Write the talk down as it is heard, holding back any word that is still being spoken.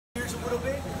little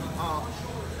bit.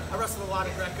 I wrestled a lot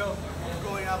of Greco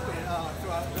growing up and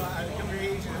throughout at a younger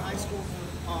age in high school.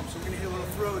 So we're gonna hit a little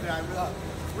throw that I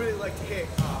really like to hit.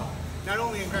 Not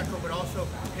only in Greco, but also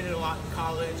hit it a lot in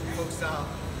college, folk style,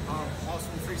 also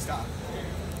in freestyle.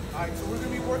 All right, so we're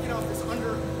gonna be working off this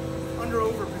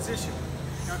under-over position.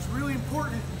 Now it's really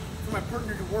important for my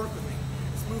partner to work with me.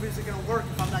 This move isn't gonna work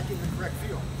if I'm not getting the correct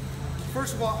feel.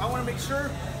 First of all, I wanna make sure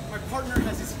my partner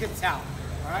has his hips out,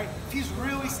 all right? If he's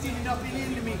really standing up and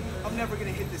into me, I'm never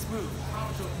gonna hit this move.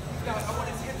 So I want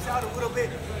his hips out a little bit,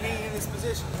 hanging in this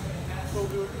position. So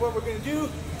what we're gonna do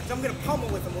is I'm gonna pummel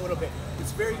with him a little bit.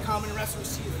 It's very common in wrestling.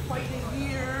 See him fighting in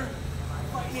here,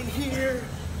 fighting in here,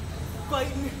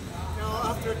 fighting.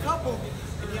 Now after a couple,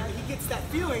 and he gets that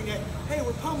feeling that, hey,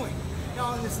 we're pummeling. Now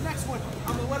on this next one,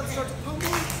 I'm gonna let him start to pummel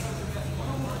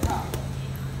on top.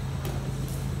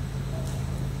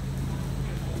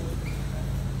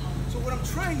 So what I'm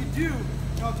trying to do,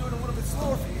 and I'll do it a little bit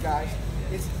slower for you guys,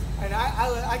 is, and I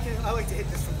like to hit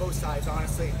this from both sides,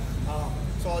 honestly.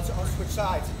 So I'll switch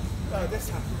sides this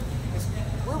time.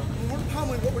 When we're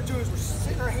pummeling, what we're doing is we're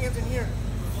sitting our hands in here,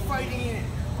 fighting in,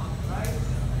 right?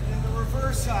 And then the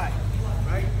reverse side,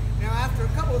 right? Now after a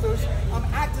couple of those, I'm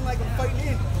acting like I'm fighting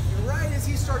in. And right as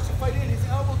he starts to fight in, his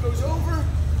elbow goes over,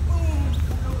 boom,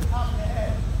 over the top of the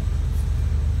head.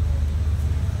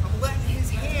 I'm letting his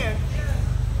hand,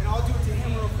 and I'll do it to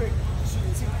him real quick, so you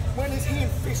can see, when his hand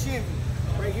fish in,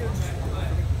 right here,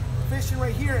 fishing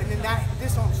right here, and then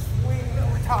this arm swinging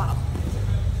over top.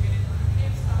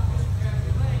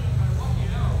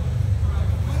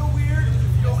 A little weird if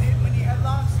you don't hit many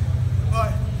headlocks,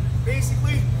 but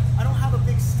basically, I don't have a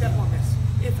big step on this,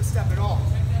 if a step at all.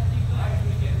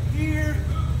 Here,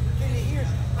 then here,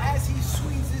 as he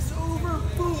swings this over,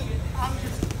 boom, I'm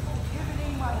just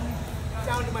pivoting my knee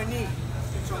down to my knee.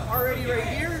 So I'm already right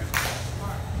here,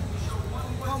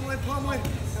 pummeling,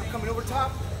 I'm coming over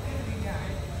top.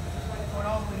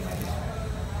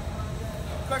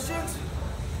 Questions?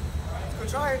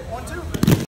 Let's go try it. 1, 2.